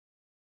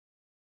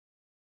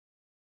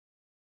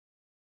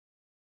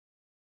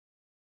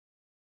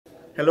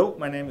Hello,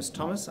 my name is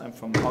Thomas. I'm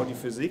from Audi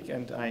Physic,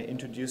 and I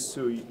introduce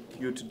to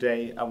you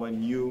today our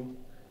new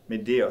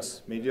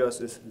Medeos.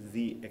 Medeos is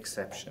the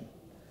exception.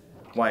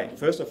 Why?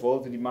 First of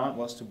all, the demand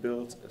was to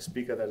build a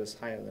speaker that is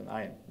higher than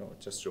I am. No,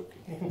 just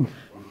joking.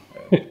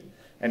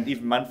 And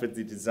even Manfred,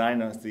 the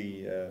designer,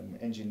 the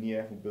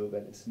engineer who built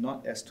that, is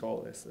not as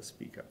tall as the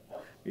speaker.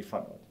 We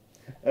found out.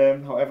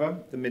 However,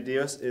 the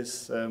Medeos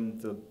is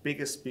the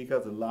biggest speaker,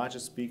 the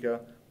largest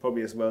speaker,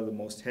 probably as well the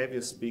most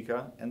heaviest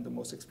speaker and the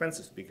most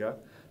expensive speaker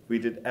we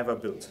did ever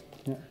build.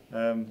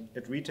 Yeah.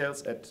 It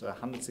retails at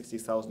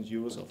 160,000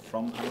 euros or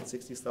from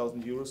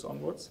 160,000 euros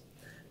onwards,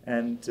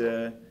 and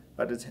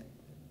but it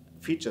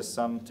features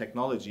some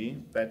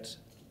technology that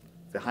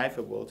the hi-fi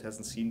world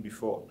hasn't seen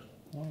before.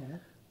 Oh, yeah.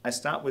 I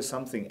start with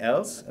something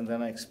else and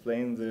then I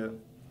explain the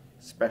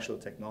special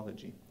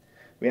technology.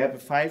 We have a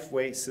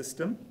 5-way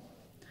system.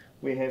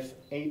 We have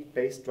 8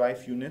 bass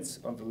drive units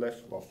on the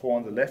left, or 4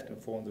 on the left and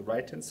 4 on the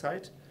right hand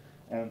side.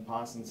 And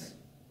Parsons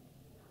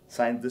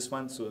signed this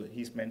one, so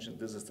he's mentioned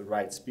this is the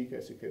right speaker,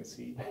 as you can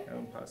see,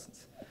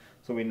 Parsons.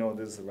 So we know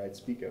this is the right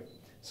speaker.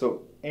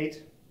 So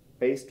 8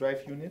 bass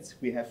drive units.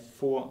 We have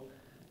 4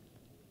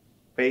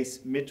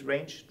 bass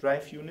mid-range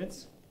drive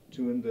units,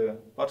 2 in the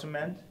bottom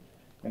end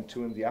and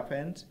 2 in the upper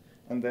end.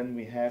 And then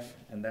we have,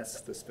 and that's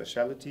the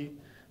specialty,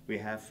 we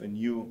have a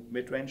new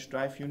mid-range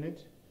drive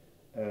unit,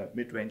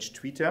 mid-range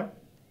tweeter,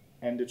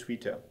 and a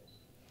tweeter.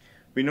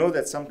 We know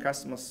that some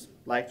customers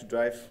like to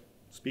drive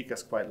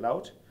speakers quite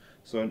loud,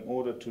 so in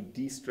order to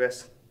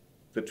de-stress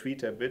the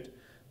tweeter a bit,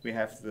 we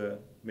have the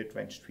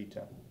mid-range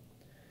tweeter.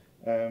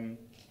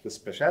 The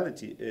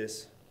specialty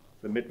is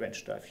the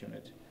mid-range drive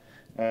unit.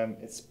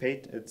 It's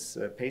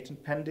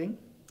patent pending,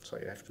 so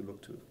I have to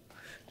look to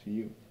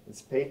you.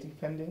 It's patent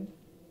pending,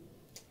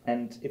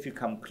 and if you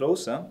come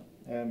closer,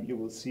 you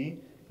will see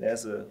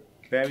there's a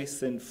very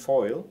thin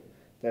foil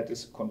that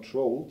is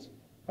controlled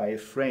by a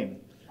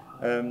frame.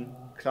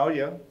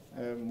 Claudia,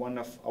 one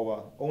of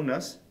our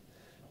owners,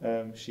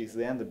 she's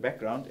there in the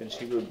background, and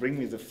she will bring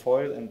me the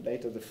foil and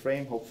later the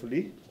frame,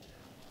 hopefully.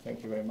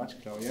 Thank you very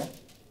much, Claudia.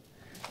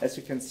 As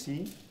you can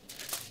see,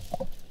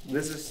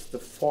 this is the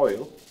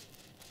foil.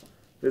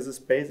 This is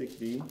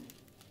basically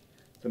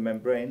the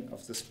membrane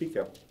of the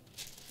speaker.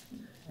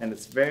 And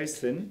it's very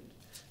thin.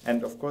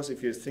 And of course,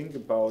 if you think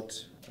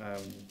about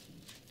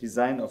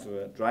design of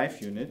a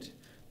drive unit,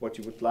 what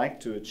you would like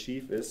to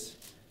achieve is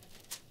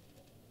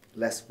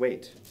less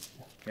weight.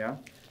 Yeah?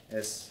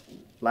 As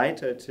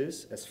lighter it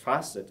is, as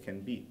fast it can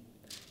be.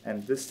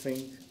 And this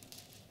thing,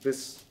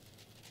 this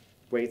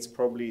weighs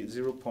probably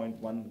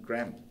 0.1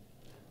 gram.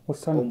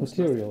 What kind of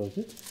material is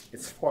it?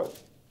 It's foil.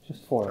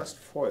 Just foil? Just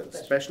foil.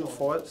 Special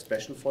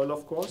foil,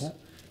 of course.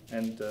 Yeah.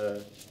 And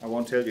I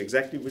won't tell you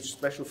exactly which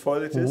special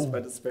foil it is,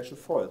 but it's special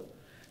foil.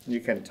 And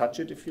you can touch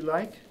it if you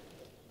like.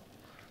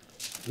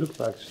 Looks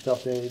like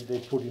stuff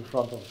they put in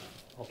front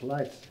of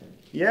lights.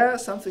 Yeah,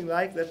 something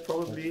like that,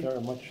 probably. It's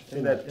very much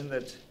in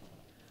that.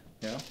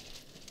 Yeah.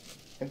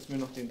 Kennst du mir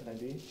noch den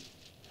 3D?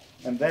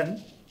 And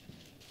then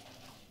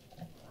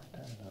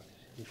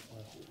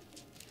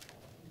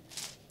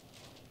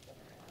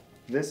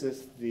this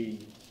is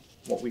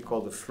what we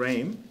call the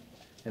frame,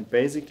 and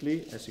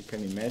basically, as you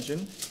can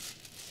imagine,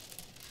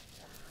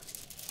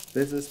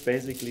 this is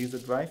basically the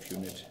drive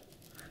unit.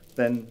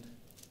 Then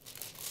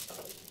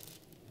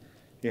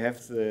you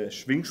have the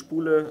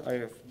Schwingspule, I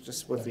have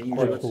just what the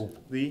English word,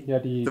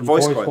 the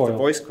voice coil. The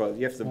voice coil.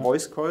 You have the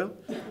voice coil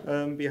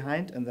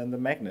behind, and then the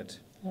magnet.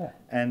 Yeah.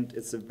 And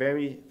it's a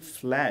very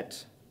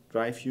flat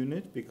drive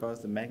unit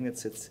because the magnet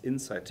sits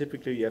inside.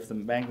 Typically, you have the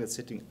magnet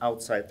sitting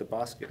outside the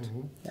basket.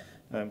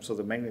 Mm-hmm. So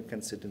the magnet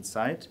can sit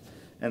inside.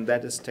 And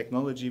that is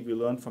technology we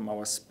learned from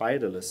our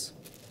spiderless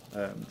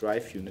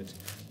drive unit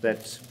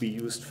that we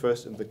used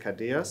first in the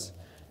Cadeas.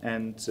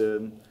 And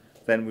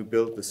then we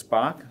built the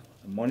Spark,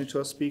 a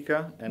monitor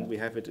speaker, and we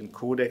have it in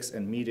codecs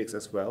and medecs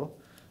as well.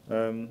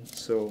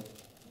 So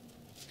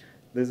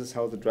this is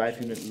how the drive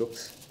unit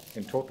looks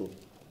in total.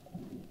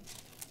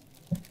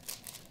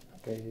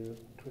 Okay, you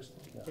twist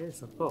it. Yeah.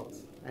 Yes, of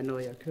course. I know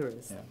you're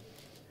curious. Yeah.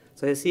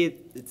 So you see,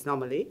 it's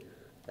normally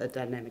a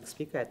dynamic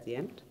speaker at the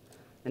end,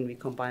 and we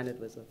combine it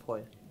with a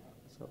foil.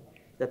 So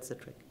that's the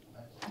trick.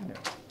 Yeah.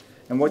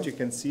 And what you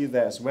can see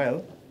there as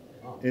well,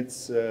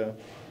 it's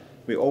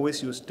we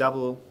always use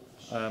double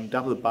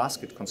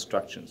basket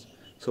constructions.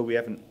 So we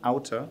have an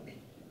outer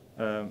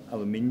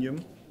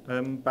aluminium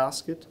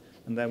basket,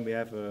 and then we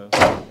have a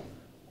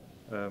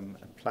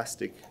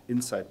plastic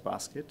inside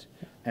basket,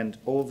 and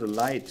all the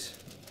light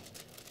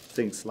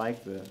things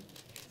like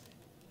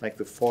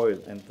the foil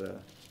and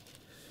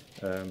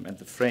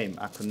the frame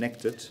are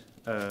connected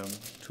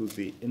to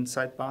the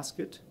inside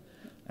basket,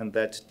 and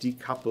that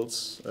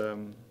decouples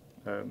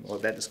or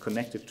that is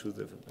connected to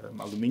the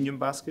aluminium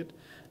basket,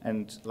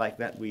 and like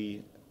that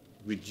we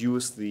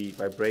reduce the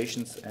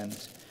vibrations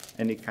and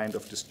any kind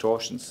of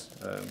distortions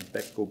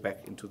that go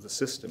back into the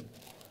system.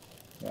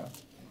 Yeah.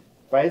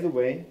 By the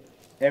way,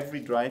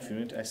 every drive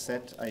unit, I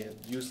said I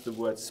used the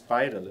word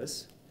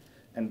spiderless,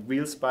 and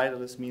real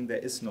spiderless mean there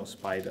is no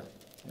spider,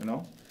 you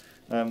know.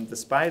 The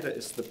spider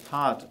is the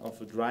part of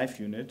the drive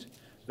unit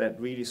that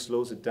really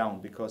slows it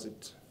down because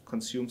it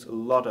consumes a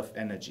lot of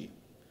energy.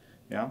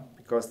 Yeah,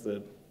 because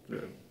the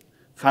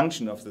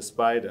function of the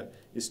spider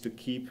is to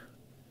keep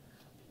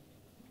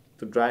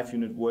the drive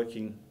unit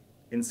working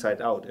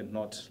inside out and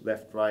not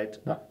left, right,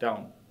 up,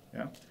 down.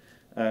 Yeah?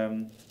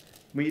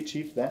 We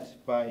achieve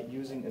that by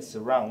using a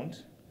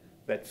surround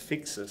that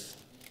fixes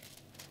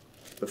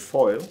the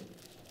foil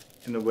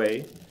in a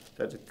way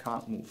that it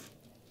can't move.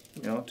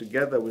 You know,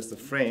 together with the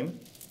frame,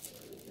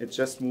 it's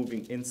just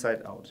moving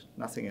inside out,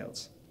 nothing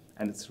else.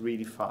 And it's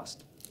really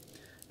fast.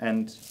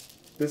 And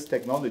this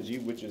technology,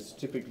 which is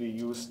typically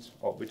used,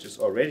 or which is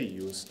already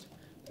used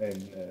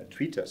in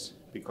tweeters,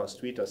 because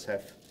tweeters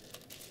have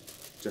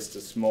just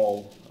a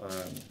small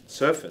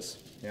surface,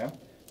 yeah?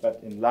 But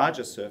in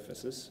larger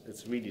surfaces,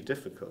 it's really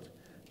difficult.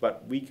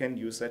 But we can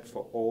use that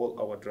for all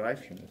our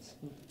drive units.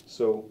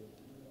 So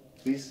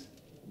these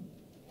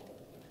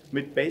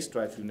mid-bass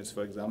drive units,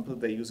 for example,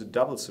 they use a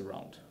double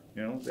surround.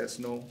 You know, there's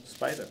no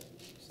spider.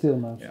 Still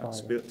no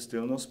spider.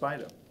 Still no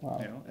spider. Wow.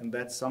 You know, and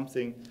that's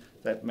something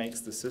that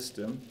makes the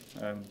system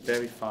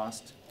very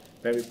fast,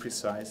 very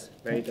precise,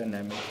 very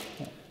dynamic,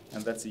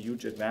 and that's a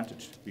huge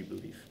advantage, we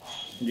believe.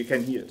 And you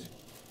can hear it.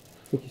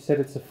 But you said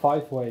it's a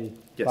 5-way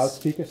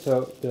loudspeaker,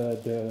 so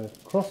the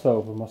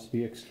crossover must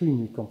be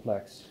extremely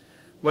complex.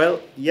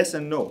 Well, yes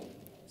and no.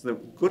 The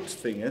good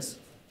thing is,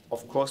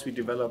 of course, we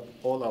develop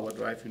all our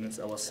drive units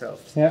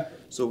ourselves. Yeah.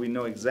 So we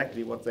know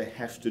exactly what they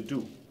have to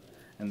do.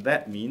 And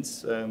that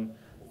means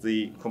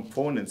the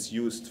components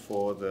used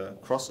for the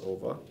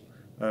crossover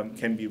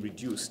can be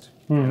reduced.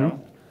 You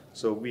know?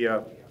 So we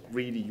are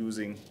really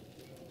using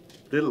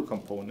little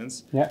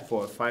components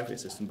for a 5-way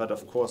system. But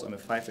of course, on a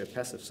 5-way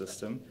passive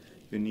system,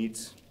 you need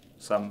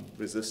some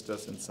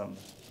resistors and some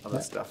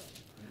other stuff.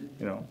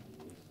 You know.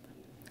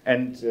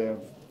 And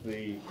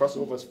the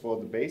crossovers for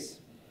the bass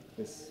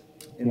is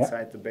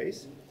inside the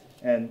bass,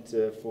 and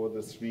for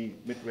the 3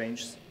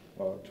 mid-range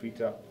or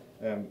tweeter,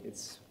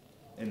 it's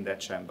in that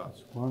chamber.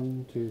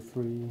 1, 2,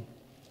 3,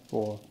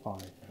 4,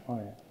 5. Oh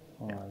yeah.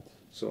 All right.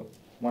 So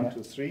 1,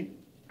 2, 3,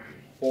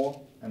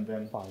 4, and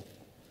then 5.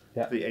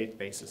 Yeah. The 8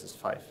 basses is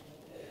 5.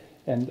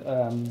 And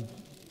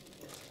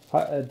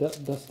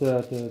does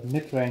the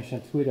mid-range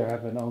and tweeter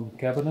have an own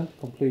cabinet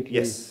completely?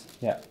 Yes.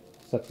 Yeah.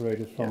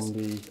 Separated from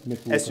the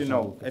mid-range. As you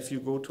know, if you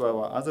go to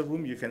our other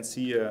room, you can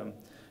see a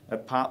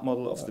part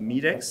model of the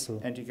Medeos,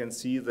 and you can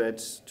see that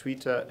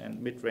tweeter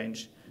and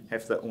mid-range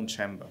have their own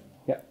chamber.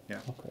 Yeah. Yeah.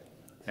 Okay.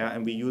 Yeah,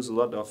 and we use a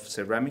lot of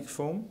ceramic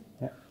foam.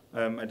 Yeah.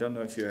 I don't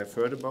know if you have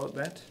heard about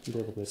that. A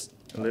little bit.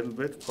 A little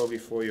bit, probably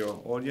for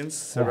your audience.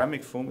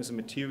 Ceramic foam is a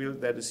material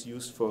that is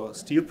used for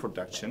steel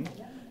production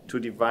to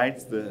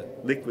divide the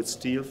liquid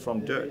steel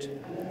from dirt.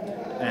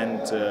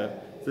 And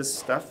this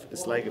stuff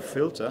is like a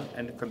filter,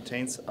 and it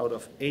contains out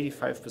of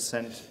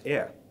 85%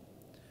 air.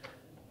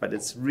 But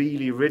it's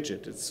really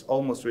rigid. It's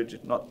almost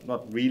rigid,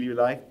 not really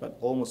like, but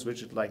almost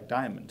rigid like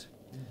diamond.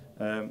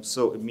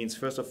 So it means,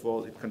 first of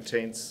all, it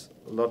contains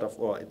a lot of,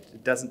 or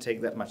it doesn't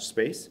take that much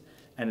space,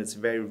 and it's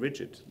very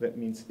rigid. That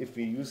means if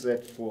we use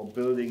that for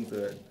building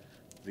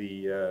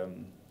the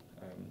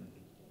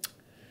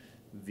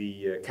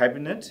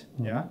cabinet,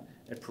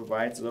 it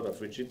provides a lot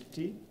of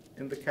rigidity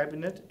in the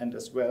cabinet, and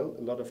as well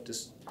a lot of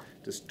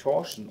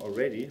distortion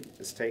already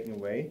is taken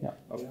away.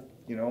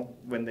 You know,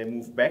 when they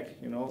move back,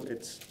 you know,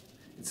 it's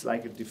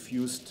like a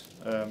diffused,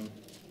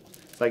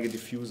 it's like a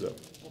diffuser.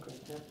 Okay.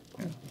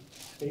 Yeah.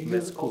 And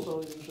you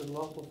also use a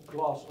lot of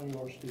glass on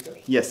your speakers.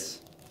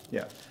 Yes.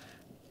 Yeah.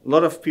 A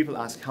lot of people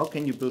ask, how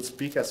can you build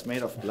speakers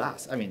made of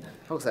glass? I mean,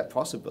 how is that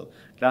possible?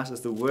 Glass is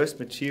the worst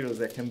material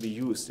that can be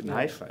used in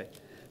hi-fi.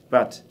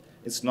 But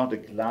it's not a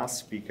glass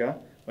speaker.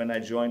 When I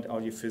joined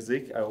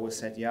Physic, I always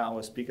said, yeah,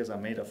 our speakers are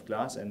made of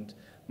glass. And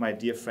my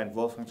dear friend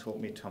Wolfgang told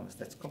me, Thomas,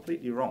 that's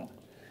completely wrong.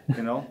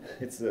 You know,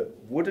 it's a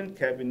wooden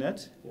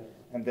cabinet,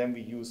 and then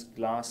we use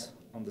glass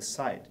on the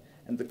side.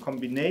 And the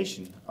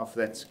combination of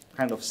that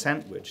kind of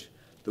sandwich,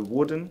 the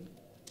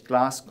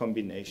wooden-glass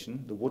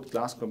combination, the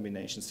wood-glass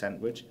combination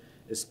sandwich,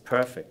 is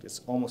perfect. It's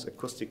almost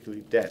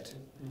acoustically dead.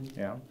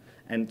 Yeah,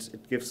 and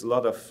it gives a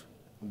lot of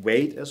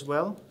weight as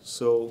well,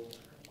 so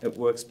it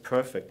works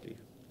perfectly.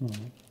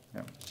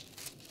 Yeah.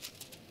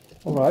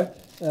 All right.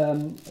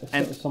 And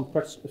some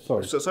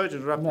sorry. So sorry to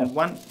interrupt. No. And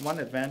one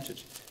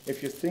advantage,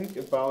 if you think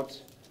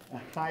about a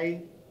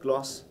high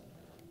gloss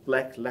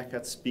black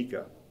lacquered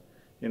speaker,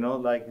 you know,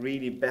 like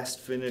really best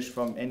finish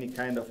from any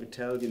kind of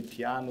Italian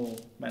piano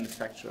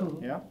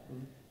manufacturer.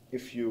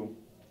 If you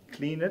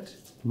clean it,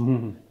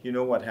 you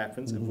know what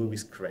happens. It will be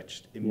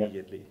scratched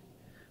immediately.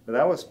 With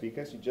our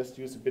speakers, you just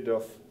use a bit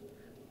of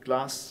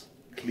glass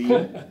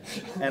clean,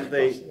 and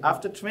they,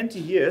 after 20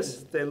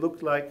 years, they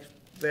look like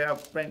they are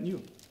brand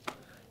new.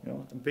 You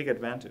know, a big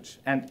advantage.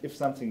 And if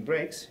something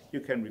breaks,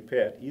 you can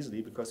repair it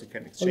easily because you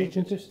can exchange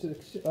it.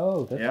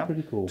 That's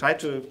pretty cool. Try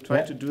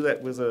to do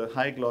that with a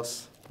high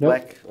gloss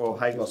black or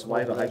high gloss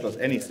white or high gloss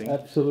anything.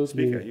 Absolutely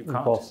speaker. You can't.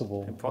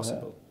 Impossible.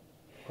 Impossible.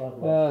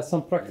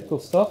 Some practical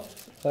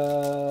stuff.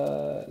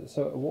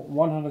 So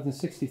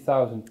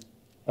 160,000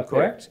 A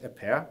Correct, pair? a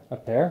pair. A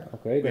pair,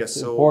 okay, We that's are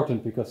so-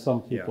 important because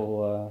some people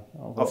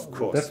Of will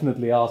course.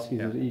 definitely ask, is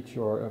Yeah. it each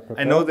or per I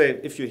pair? know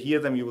that if you hear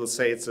them, you will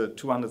say it's a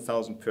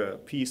 200,000 per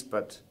piece,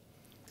 but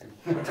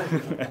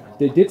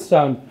They did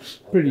sound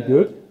pretty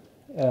good.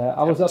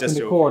 I was up in just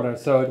the joking. corner,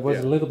 so it was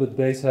Yeah. a little bit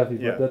bass heavy,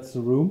 but Yeah. that's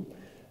the room.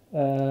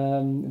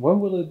 When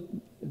will it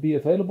be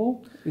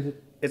available? Is it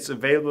it's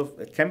available.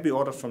 It can be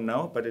ordered from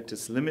now, but it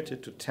is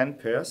limited to 10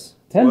 pairs.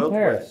 10 worldwide,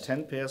 pairs?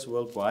 10 pairs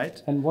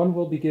worldwide. and one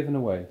will be given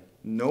away?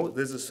 No,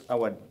 this is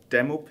our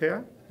demo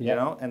pair, Yeah. you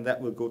know, and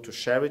that will go to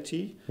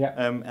charity. Yeah.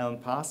 Alan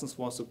Parsons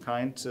was so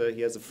kind.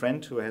 He has a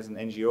friend who has an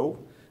NGO,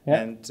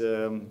 Yeah. and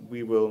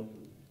we will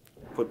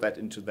put that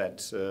into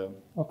that.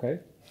 Okay.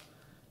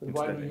 But Into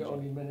why that do you engine.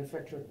 only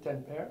manufacture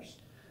 10 pairs?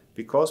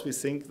 Because we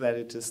think that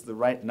it is the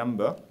right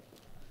number,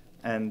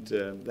 and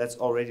that's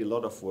already a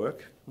lot of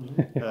work.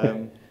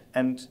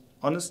 And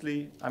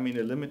honestly, I mean,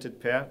 a limited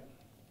pair,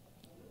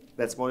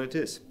 that's what it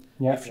is.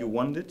 Yeah. If you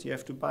want it, you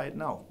have to buy it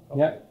now.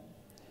 Yeah.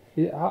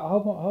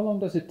 How long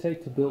does it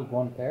take to build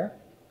one pair?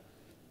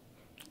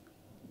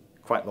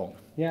 Quite long.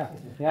 Yeah.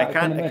 Yeah. I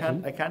can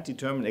imagine. can't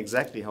determine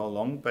exactly how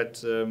long,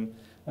 but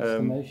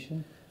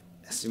Estimation.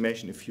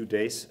 estimation a few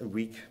days, a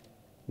week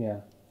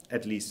Yeah.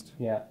 at least.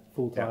 Yeah.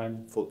 Full Yeah,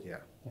 time. full, yeah.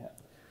 Yeah.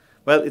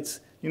 Well, it's,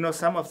 you know,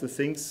 some of the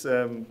things,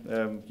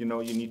 you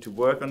know, you need to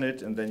work on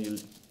it, and then you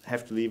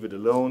have to leave it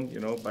alone, you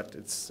know. But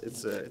it's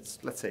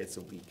let's say it's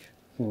a week.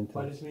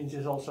 But this means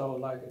it's also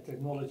like a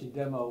technology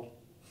demo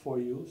for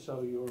you,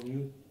 so your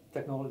new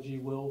technology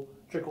will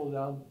trickle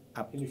down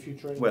Up. in the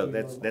future. Well, into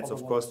your that's other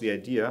of course ones. the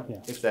idea. Yeah.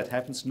 If that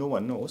happens, no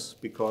one knows,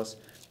 because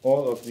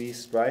all of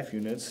these drive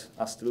units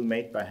are still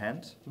made by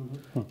hand,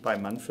 by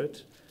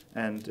Manfred,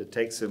 and it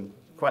takes him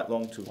quite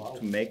long to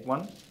make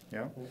one.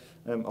 Yeah.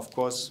 Of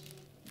course,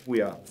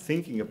 we are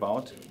thinking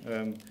about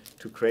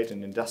to create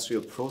an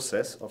industrial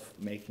process of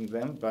making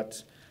them,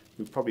 but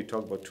we probably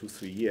talk about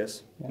 2-3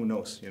 years. Yeah. Who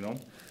knows, you know?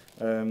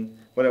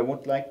 What I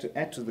would like to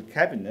add to the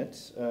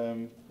cabinet,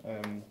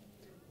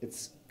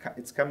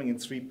 it's coming in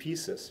 3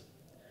 pieces.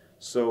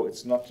 So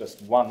it's not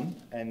just one,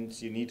 and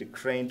you need a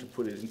crane to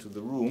put it into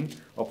the room,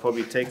 or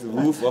probably take the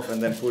roof off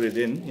and then put it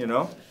in, you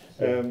know.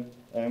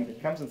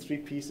 It comes in 3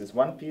 pieces.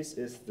 One piece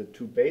is the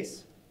 2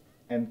 base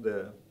and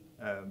the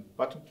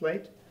bottom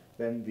plate,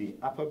 then the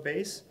upper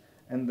base,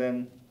 and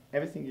then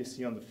everything you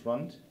see on the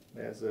front.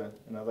 There's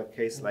another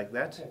case like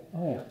that,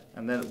 Oh yeah.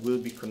 and then it will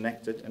be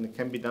connected, and it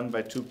can be done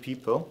by 2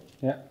 people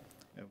Yeah.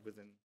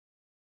 within